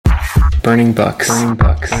Burning books.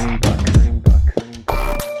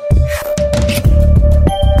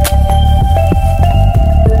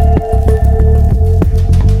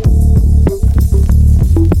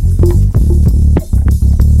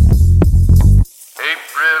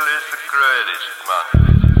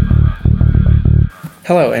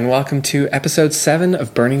 Hello, and welcome to episode 7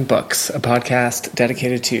 of Burning Books, a podcast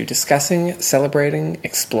dedicated to discussing, celebrating,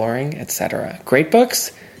 exploring, etc. Great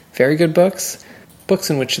books, very good books, books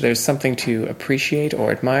in which there's something to appreciate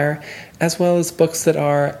or admire, as well as books that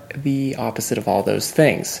are the opposite of all those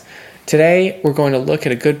things. Today, we're going to look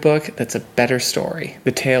at a good book that's a better story,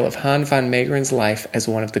 the tale of Han Van Meegeren's life as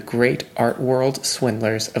one of the great art world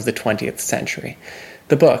swindlers of the 20th century.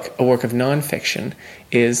 The book, a work of non-fiction,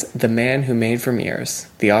 is The Man Who Made Vermeers.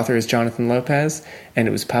 The author is Jonathan Lopez, and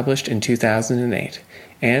it was published in 2008.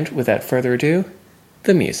 And, without further ado,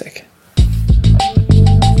 the music.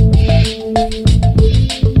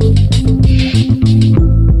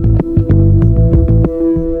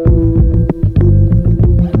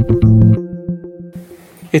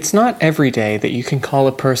 It's not every day that you can call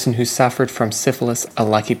a person who suffered from syphilis a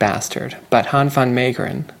lucky bastard, but Han Van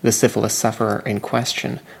Meegeren, the syphilis sufferer in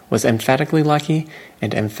question, was emphatically lucky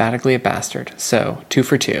and emphatically a bastard, so 2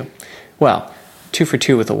 for 2. Well, 2 for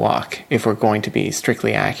 2 with a walk, if we're going to be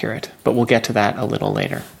strictly accurate, but we'll get to that a little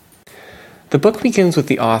later. The book begins with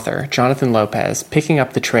the author, Jonathan Lopez, picking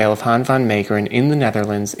up the trail of Han Van Meegeren in the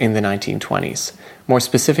Netherlands in the 1920s, more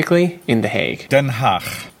specifically in The Hague. Den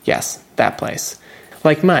Haag. Yes, that place.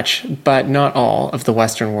 Like much, but not all, of the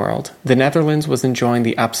Western world, the Netherlands was enjoying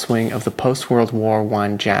the upswing of the post-World War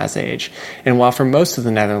I jazz age, and while for most of the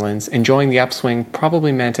Netherlands, enjoying the upswing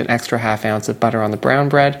probably meant an extra half ounce of butter on the brown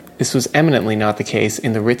bread, this was eminently not the case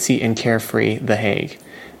in the ritzy and carefree The Hague.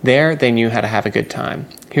 There, they knew how to have a good time.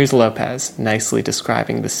 Here's Lopez, nicely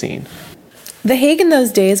describing the scene. The Hague in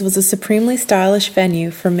those days was a supremely stylish venue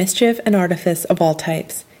for mischief and artifice of all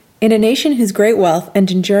types. In a nation whose great wealth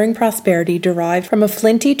and enduring prosperity derived from a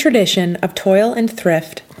flinty tradition of toil and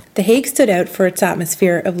thrift, The Hague stood out for its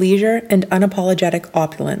atmosphere of leisure and unapologetic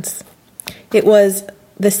opulence. It was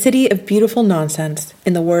the city of beautiful nonsense,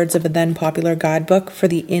 in the words of a then-popular guidebook for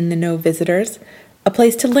the in-the-know visitors, a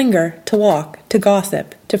place to linger, to walk, to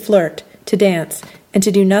gossip, to flirt, to dance, and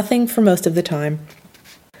to do nothing for most of the time.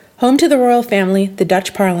 Home to the royal family, the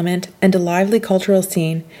Dutch parliament, and a lively cultural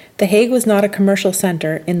scene, The Hague was not a commercial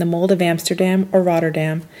centre in the mould of Amsterdam or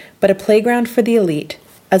Rotterdam, but a playground for the elite,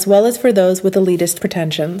 as well as for those with elitist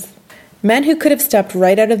pretensions. Men who could have stepped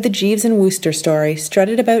right out of the Jeeves and Wooster story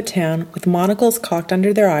strutted about town with monocles cocked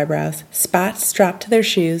under their eyebrows, spats strapped to their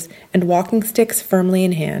shoes, and walking sticks firmly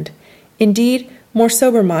in hand. Indeed, more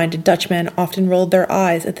sober-minded Dutchmen often rolled their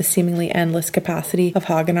eyes at the seemingly endless capacity of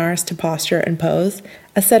Hagenaars to posture and pose,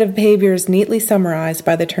 a set of behaviors neatly summarized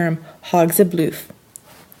by the term Haagse bluf.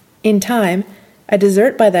 In time, a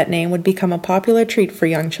dessert by that name would become a popular treat for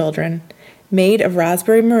young children. Made of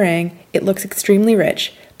raspberry meringue, it looks extremely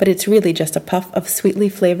rich, but it's really just a puff of sweetly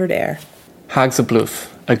flavored air. Haagse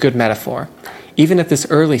bluf, a good metaphor. Even at this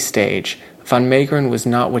early stage, Van Meegeren was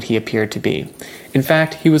not what he appeared to be. In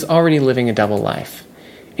fact, he was already living a double life.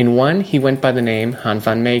 In one, he went by the name Han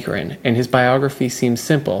Van Meegeren, and his biography seems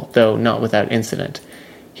simple, though not without incident.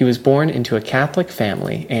 He was born into a Catholic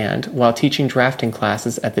family and, while teaching drafting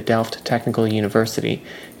classes at the Delft Technical University,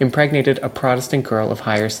 impregnated a Protestant girl of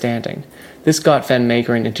higher standing. This got Van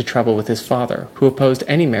Meegeren into trouble with his father, who opposed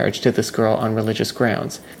any marriage to this girl on religious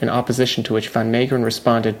grounds, an opposition to which Van Meegeren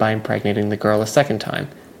responded by impregnating the girl a second time,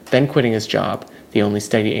 then quitting his job, the only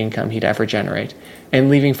steady income he'd ever generate, and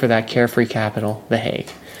leaving for that carefree capital, The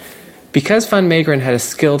Hague. Because Van Meegeren had a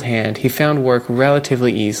skilled hand, he found work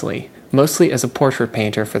relatively easily, mostly as a portrait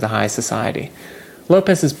painter for the high society.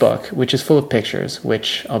 Lopez's book, which is full of pictures,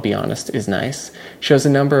 which, I'll be honest, is nice, shows a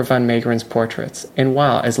number of Van Meegeren's portraits, and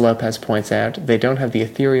while, as Lopez points out, they don't have the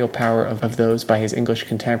ethereal power of those by his English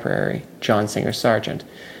contemporary, John Singer Sargent,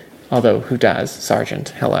 although who does, Sargent,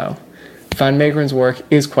 hello. Van Meegeren's work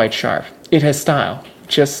is quite sharp. It has style,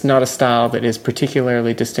 just not a style that is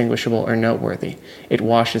particularly distinguishable or noteworthy. It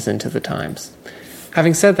washes into the times.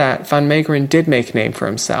 Having said that, Van Meegeren did make a name for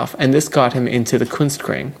himself, and this got him into the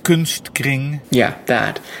Kunstkring. Kunstkring? Yeah,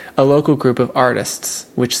 that. A local group of artists,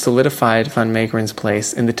 which solidified Van Meegeren's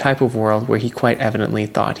place in the type of world where he quite evidently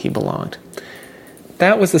thought he belonged.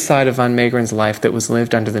 That was the side of Van Meegeren's life that was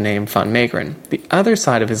lived under the name Van Meegeren. The other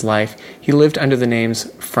side of his life, he lived under the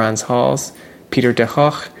names Frans Hals, Pieter de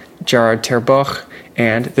Hoch, Gerard ter Boch,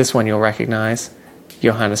 and, this one you'll recognize,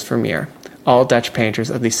 Johannes Vermeer, all Dutch painters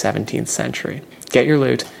of the 17th century. Get your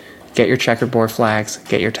loot, get your checkerboard flags,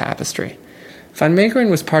 get your tapestry. Van Meegeren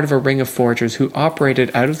was part of a ring of forgers who operated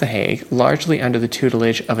out of The Hague, largely under the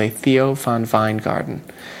tutelage of a Theo van Wijngaarden.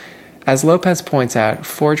 As Lopez points out,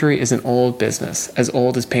 forgery is an old business, as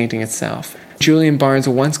old as painting itself. Julian Barnes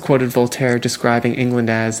once quoted Voltaire describing England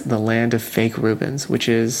as the land of fake Rubens, which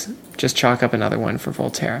is just chalk up another one for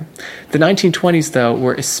Voltaire. The 1920s, though,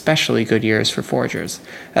 were especially good years for forgers.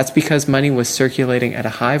 That's because money was circulating at a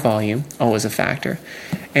high volume, always a factor,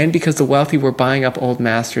 and because the wealthy were buying up old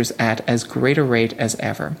masters at as great a rate as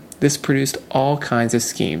ever. This produced all kinds of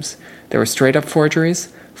schemes. There were straight-up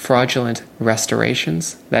forgeries, fraudulent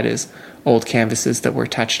restorations, that is, old canvases that were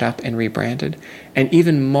touched up and rebranded, and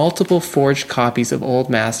even multiple forged copies of old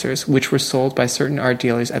masters which were sold by certain art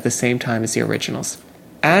dealers at the same time as the originals.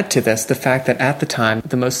 Add to this the fact that at the time,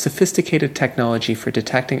 the most sophisticated technology for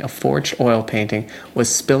detecting a forged oil painting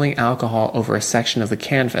was spilling alcohol over a section of the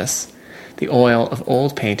canvas. The oil of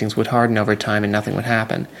old paintings would harden over time and nothing would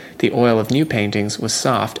happen. The oil of new paintings was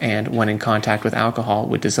soft and, when in contact with alcohol,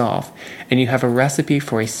 would dissolve. And you have a recipe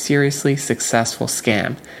for a seriously successful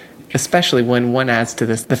scam, especially when one adds to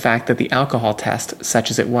this the fact that the alcohol test, such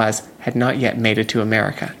as it was, had not yet made it to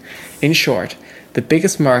America. In short, the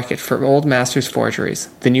biggest market for old masters' forgeries,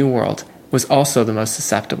 the New World, was also the most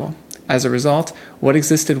susceptible. As a result, what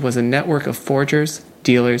existed was a network of forgers,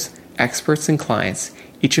 dealers, experts, and clients,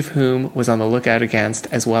 each of whom was on the lookout against,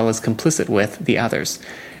 as well as complicit with, the others.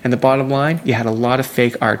 And the bottom line, you had a lot of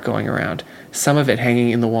fake art going around, some of it hanging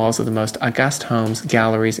in the walls of the most august homes,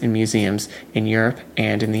 galleries, and museums in Europe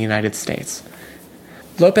and in the United States.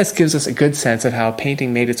 Lopez gives us a good sense of how a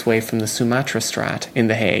painting made its way from the Sumatra Straat in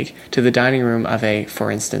The Hague to the dining room of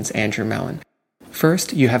for instance, Andrew Mellon.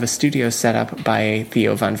 First, you have a studio set up by a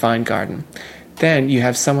Theo van Wijngaarden. Then you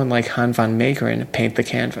have someone like Han Van Meegeren paint the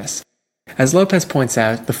canvas. As Lopez points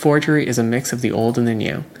out, the forgery is a mix of the old and the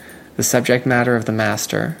new. The subject matter of the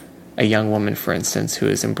master, a young woman, for instance, who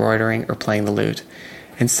is embroidering or playing the lute,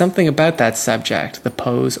 and something about that subject, the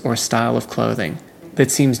pose or style of clothing, that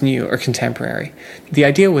seems new or contemporary. The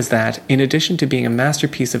idea was that, in addition to being a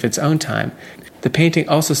masterpiece of its own time, the painting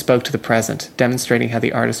also spoke to the present, demonstrating how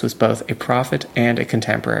the artist was both a prophet and a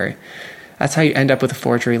contemporary. That's how you end up with a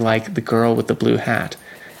forgery like The Girl with the Blue Hat.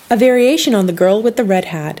 A variation on The Girl with the Red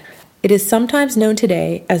Hat. It is sometimes known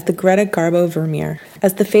today as the Greta Garbo Vermeer,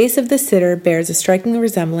 as the face of the sitter bears a striking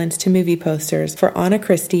resemblance to movie posters for Anna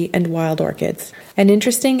Christie and Wild Orchids, an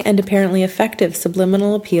interesting and apparently effective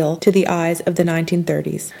subliminal appeal to the eyes of the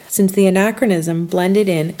 1930s, since the anachronism blended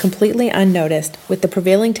in completely unnoticed with the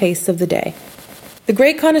prevailing tastes of the day. The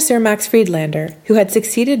great connoisseur Max Friedlander, who had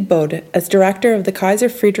succeeded Bode as director of the Kaiser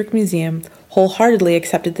Friedrich Museum, wholeheartedly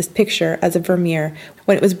accepted this picture as a Vermeer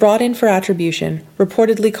when it was brought in for attribution,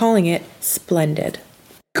 reportedly calling it splendid.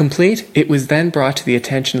 Complete, it was then brought to the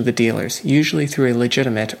attention of the dealers, usually through a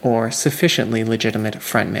legitimate or sufficiently legitimate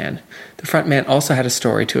frontman. The frontman also had a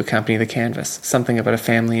story to accompany the canvas, something about a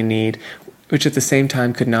family in need, which at the same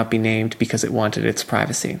time could not be named because it wanted its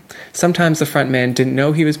privacy. Sometimes the frontman didn't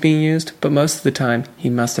know he was being used, but most of the time he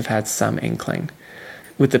must have had some inkling.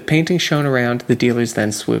 With the painting shown around, the dealers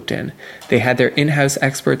then swooped in. They had their in-house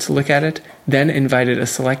experts look at it, then invited a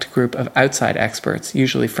select group of outside experts,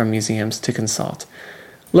 usually from museums, to consult.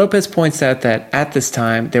 Lopez points out that at this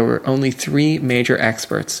time there were only 3 major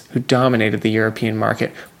experts who dominated the European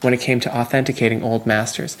market when it came to authenticating old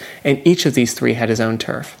masters, and each of these 3 had his own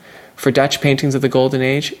turf. For Dutch paintings of the Golden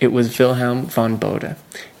Age, it was Wilhelm van Bode.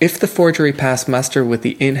 If the forgery passed muster with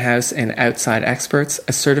the in-house and outside experts,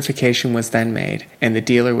 a certification was then made, and the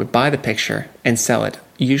dealer would buy the picture and sell it,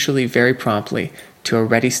 usually very promptly, to a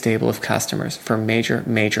ready stable of customers for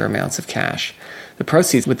major amounts of cash. The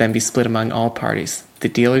proceeds would then be split among all parties. The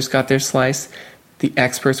dealers got their slice, the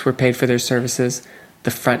experts were paid for their services, the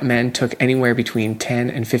front men took anywhere between 10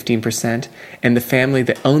 and 15%, and the family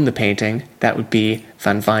that owned the painting, that would be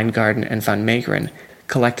Van Wijngaarden and Van Meegeren,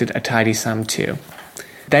 collected a tidy sum too.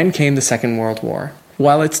 Then came the Second World War.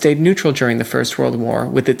 While it stayed neutral during the First World War,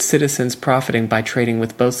 with its citizens profiting by trading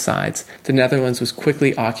with both sides, the Netherlands was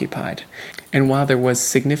quickly occupied. And while there was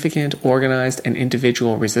significant organized and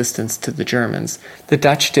individual resistance to the Germans, the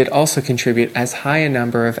Dutch did also contribute as high a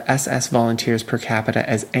number of SS volunteers per capita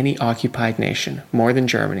as any occupied nation, more than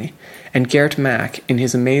Germany. And Geert Mak, in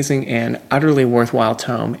his amazing and utterly worthwhile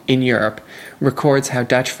tome, In Europe, records how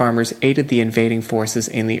Dutch farmers aided the invading forces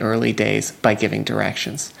in the early days by giving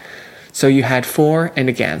directions. So you had for and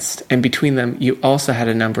against, and between them you also had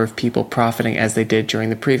a number of people profiting as they did during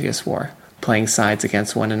the previous war, playing sides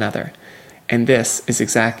against one another. And this is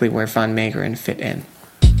exactly where Van Meegeren fit in.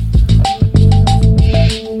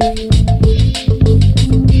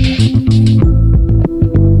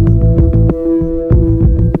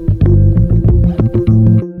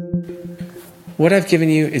 What I've given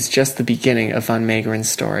you is just the beginning of Van Meegeren's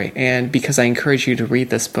story, and because I encourage you to read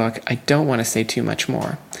this book, I don't want to say too much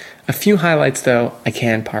more. A few highlights, though, I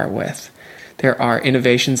can part with. There are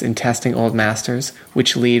innovations in testing old masters,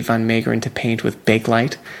 which lead Van Meegeren to paint with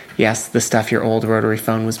Bakelite, yes, the stuff your old rotary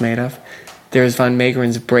phone was made of. There is Van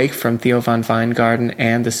Meegeren's break from Theo van Wijngaarden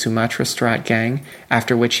and the Sumatra Straat gang,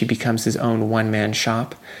 after which he becomes his own one-man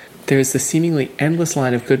shop. There is the seemingly endless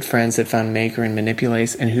line of good friends that Van Meegeren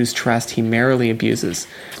manipulates and whose trust he merrily abuses,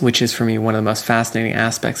 which is for me one of the most fascinating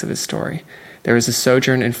aspects of his story. There is a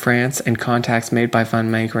sojourn in France and contacts made by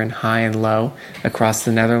Van Meegeren high and low across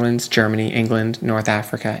the Netherlands, Germany, England, North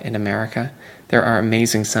Africa, and America. There are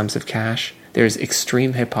amazing sums of cash. There is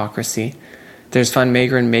extreme hypocrisy. There's Van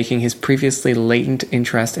Meegeren making his previously latent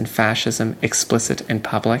interest in fascism explicit and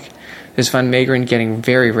public. There's Van Meegeren getting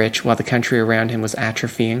very rich while the country around him was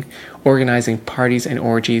atrophying, organizing parties and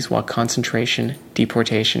orgies while concentration,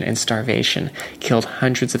 deportation, and starvation killed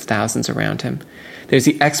hundreds of thousands around him. There's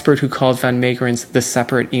the expert who called Van Meegeren's The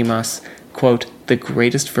Supper at Emaus, quote, the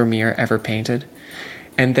greatest Vermeer ever painted.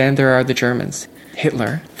 And then there are the Germans.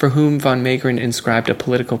 Hitler, for whom Van Meegeren inscribed a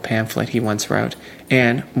political pamphlet he once wrote,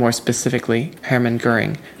 and, more specifically, Hermann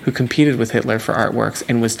Goering, who competed with Hitler for artworks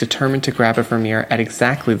and was determined to grab a Vermeer at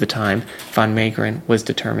exactly the time Van Meegeren was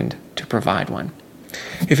determined to provide one.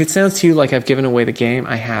 If it sounds to you like I've given away the game,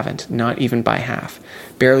 I haven't, not even by half.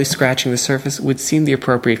 Barely scratching the surface would seem the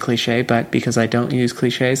appropriate cliché, but because I don't use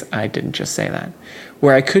clichés, I didn't just say that.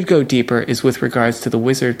 Where I could go deeper is with regards to the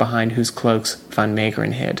wizard behind whose cloaks Van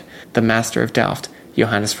Meegeren hid, the master of Delft,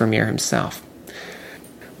 Johannes Vermeer himself.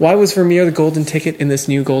 Why was Vermeer the golden ticket in this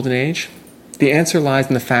new golden age? The answer lies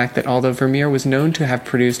in the fact that although Vermeer was known to have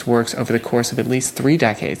produced works over the course of at least 3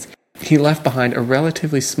 decades, he left behind a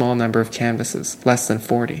relatively small number of canvases, less than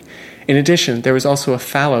 40. In addition, there was also a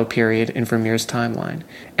fallow period in Vermeer's timeline,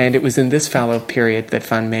 and it was in this fallow period that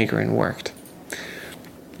Van Meegeren worked.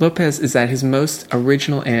 Lopez is at his most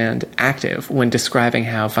original and active when describing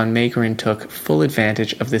how Van Meegeren took full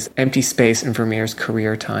advantage of this empty space in Vermeer's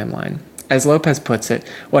career timeline. As Lopez puts it,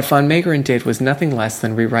 what Van Meegeren did was nothing less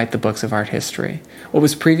than rewrite the books of art history. What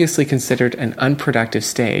was previously considered an unproductive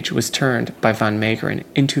stage was turned, by Van Meegeren,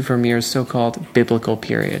 into Vermeer's so-called biblical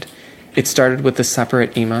period. It started with the Supper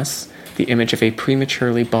at Emaus, the image of a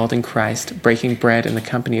prematurely balding Christ breaking bread in the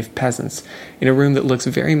company of peasants, in a room that looks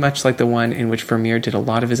very much like the one in which Vermeer did a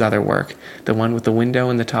lot of his other work, the one with the window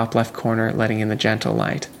in the top left corner letting in the gentle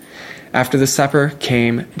light. After the supper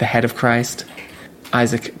came the head of Christ,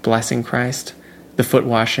 Isaac blessing Christ, the foot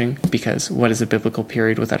washing, because what is a biblical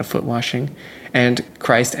period without a foot washing, and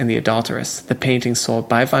Christ and the Adulteress, the painting sold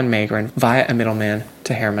by Van Meegeren via a middleman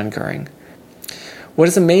to Hermann Goering. What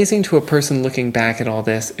is amazing to a person looking back at all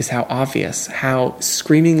this is how obvious, how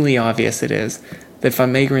screamingly obvious it is that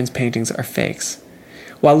Van Meegeren's paintings are fakes.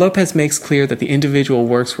 While Lopez makes clear that the individual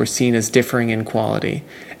works were seen as differing in quality,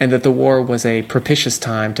 and that the war was a propitious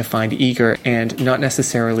time to find eager and not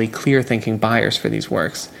necessarily clear-thinking buyers for these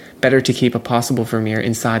works, better to keep a possible Vermeer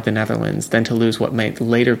inside the Netherlands than to lose what might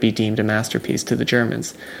later be deemed a masterpiece to the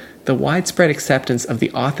Germans, the widespread acceptance of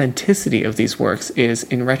the authenticity of these works is,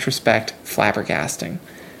 in retrospect, flabbergasting.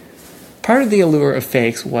 Part of the allure of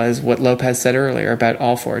fakes was what Lopez said earlier about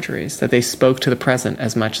all forgeries, that they spoke to the present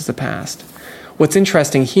as much as the past. What's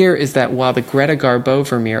interesting here is that while the Greta Garbo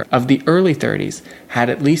Vermeer of the early 30s had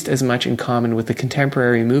at least as much in common with the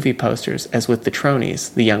contemporary movie posters as with the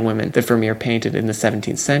Tronies, the young women that Vermeer painted in the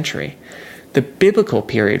 17th century, the biblical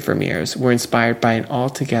period Vermeers were inspired by an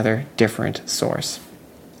altogether different source.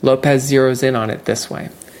 Lopez zeroes in on it this way.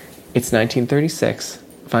 It's 1936,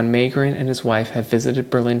 Van Meegeren and his wife have visited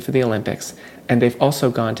Berlin for the Olympics, and they've also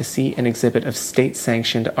gone to see an exhibit of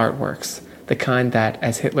state-sanctioned artworks, the kind that,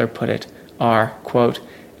 as Hitler put it, are, quote,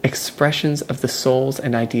 expressions of the souls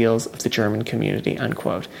and ideals of the German community,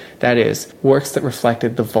 unquote. That is, works that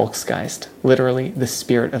reflected the Volksgeist, literally the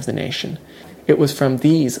spirit of the nation. It was from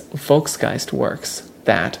these Volksgeist works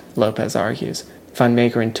that, Lopez argues, Van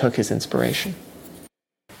Meegeren took his inspiration.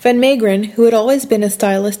 Van Meegeren, who had always been a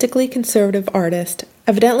stylistically conservative artist,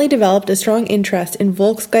 evidently developed a strong interest in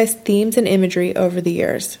Volksgeist themes and imagery over the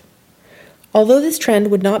years. Although this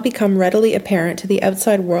trend would not become readily apparent to the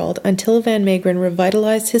outside world until Van Meegeren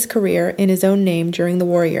revitalized his career in his own name during the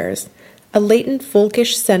war years, a latent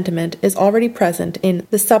folkish sentiment is already present in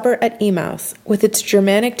The Supper at Emaus, with its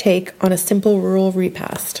Germanic take on a simple rural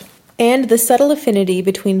repast. And the subtle affinity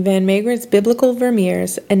between Van Meegeren's biblical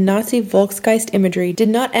Vermeers and Nazi Volksgeist imagery did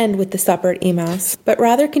not end with The Supper at Emaus, but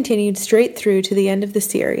rather continued straight through to the end of the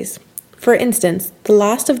series. For instance, the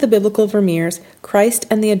last of the biblical Vermeers, Christ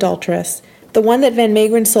and the Adulteress, The one that Van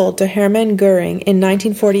Meegeren sold to Hermann Goering in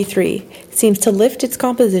 1943 seems to lift its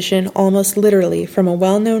composition almost literally from a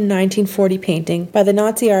well-known 1940 painting by the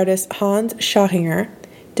Nazi artist Hans Schachinger,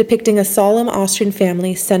 depicting a solemn Austrian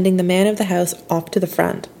family sending the man of the house off to the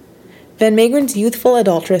front. Van Meegeren's youthful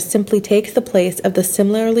adulteress simply takes the place of the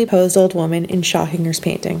similarly posed old woman in Schachinger's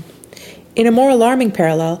painting. In a more alarming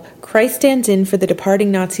parallel, Christ stands in for the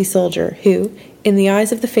departing Nazi soldier who, in the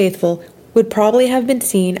eyes of the faithful, would probably have been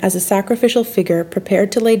seen as a sacrificial figure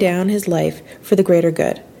prepared to lay down his life for the greater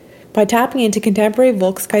good. By tapping into contemporary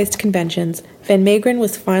Volksgeist conventions, Van Meegeren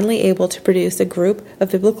was finally able to produce a group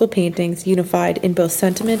of biblical paintings unified in both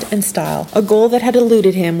sentiment and style, a goal that had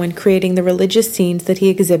eluded him when creating the religious scenes that he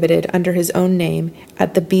exhibited under his own name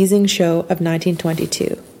at the Beijing Show of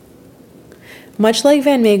 1922. Much like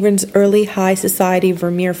Van Meegeren's early high society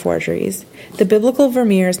Vermeer forgeries, the biblical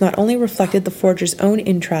Vermeers not only reflected the forger's own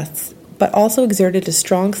interests, but also exerted a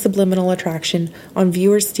strong subliminal attraction on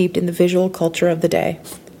viewers steeped in the visual culture of the day.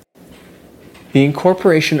 The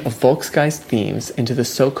incorporation of Volksgeist themes into the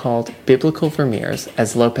so-called biblical Vermeers,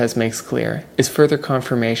 as Lopez makes clear, is further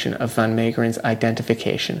confirmation of Van Meegeren's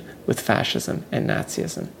identification with fascism and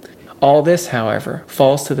Nazism. All this, however,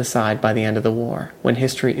 falls to the side by the end of the war, when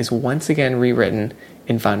history is once again rewritten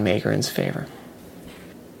in Van Meegeren's favor.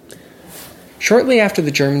 Shortly after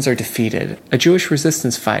the Germans are defeated, a Jewish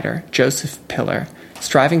resistance fighter, Joseph Piller,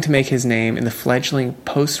 striving to make his name in the fledgling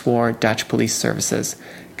post-war Dutch police services,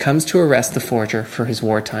 comes to arrest the forger for his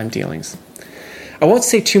wartime dealings. I won't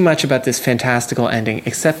say too much about this fantastical ending,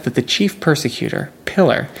 except that the chief persecutor,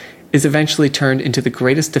 Piller, is eventually turned into the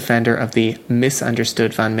greatest defender of the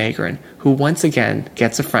misunderstood Van Meegeren, who once again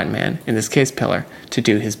gets a frontman, in this case Piller, to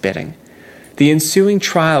do his bidding. The ensuing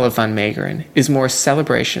trial of Van Meegeren is more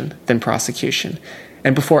celebration than prosecution,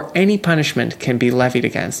 and before any punishment can be levied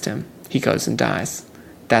against him, he goes and dies.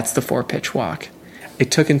 That's the four-pitch walk.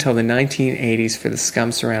 It took until the 1980s for the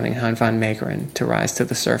scum surrounding Han Van Meegeren to rise to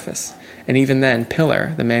the surface, and even then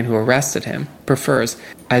Piller, the man who arrested him, prefers,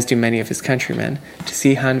 as do many of his countrymen, to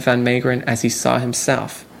see Han Van Meegeren as he saw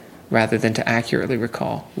himself, rather than to accurately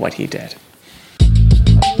recall what he did.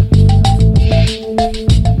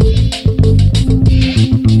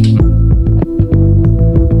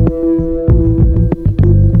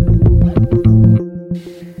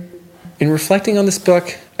 In reflecting on this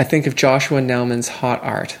book, I think of Joshua Nelman's Hot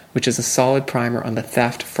Art, which is a solid primer on the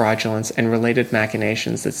theft, fraudulence, and related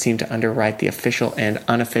machinations that seem to underwrite the official and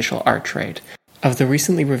unofficial art trade. Of the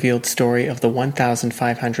recently revealed story of the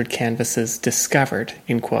 1,500 canvases discovered,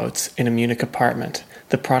 in quotes, in a Munich apartment,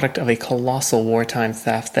 the product of a colossal wartime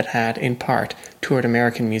theft that had, in part, toured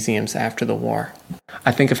American museums after the war.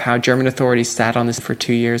 I think of how German authorities sat on this for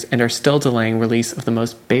 2 years and are still delaying release of the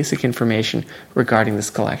most basic information regarding this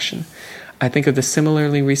collection. I think of the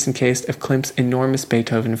similarly recent case of Klimt's enormous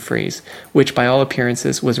Beethoven frieze, which by all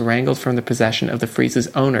appearances was wrangled from the possession of the frieze's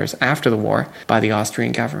owners after the war by the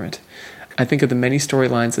Austrian government. I think of the many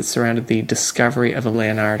storylines that surrounded the discovery of a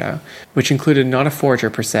Leonardo, which included not a forger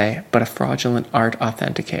per se, but a fraudulent art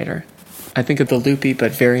authenticator. I think of the loopy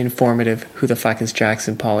but very informative Who the Fuck is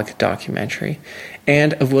Jackson Pollock documentary,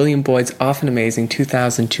 and of William Boyd's often amazing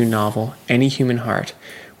 2002 novel, Any Human Heart,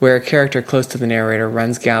 where a character close to the narrator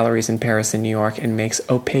runs galleries in Paris and New York and makes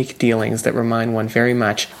opaque dealings that remind one very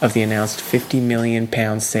much of the announced £50 million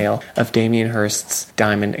sale of Damien Hirst's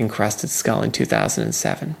diamond-encrusted skull in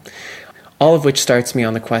 2007. All of which starts me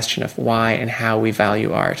on the question of why and how we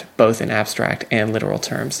value art, both in abstract and literal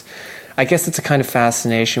terms. I guess it's a kind of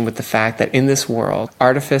fascination with the fact that in this world,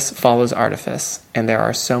 artifice follows artifice, and there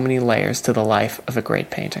are so many layers to the life of a great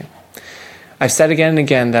painting. I've said again and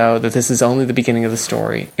again, though, that this is only the beginning of the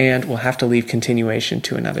story, and we'll have to leave continuation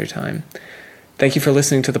to another time. Thank you for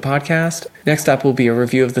listening to the podcast. Next up will be a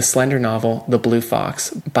review of the slender novel, The Blue Fox,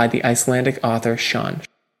 by the Icelandic author Sean.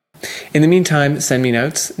 In the meantime, send me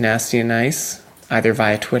notes, nasty and nice, either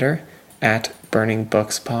via Twitter,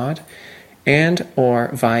 @BurningBooksPod, and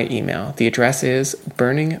or via email. The address is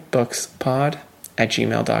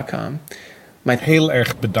burningbookspod@gmail.com. Heel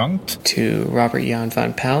erg bedankt to Robert Jan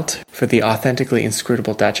van Pelt for the authentically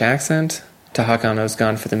inscrutable Dutch accent, to Hakan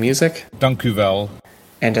Özgan for the music. Dank u wel.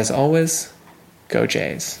 And as always, go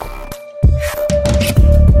Jays.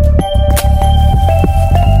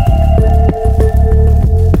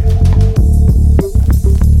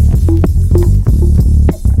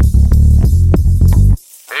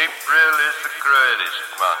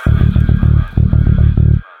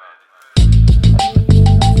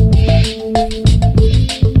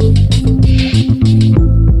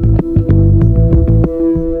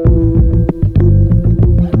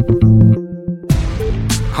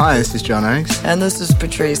 Hi, Hi, this is John Hanks. And this is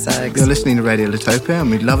Patrice Hanks. You're listening to Radio Litopia,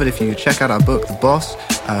 and we'd love it if you could check out our book, The Boss,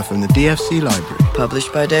 from the DFC Library.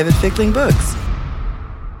 Published by David Fickling Books.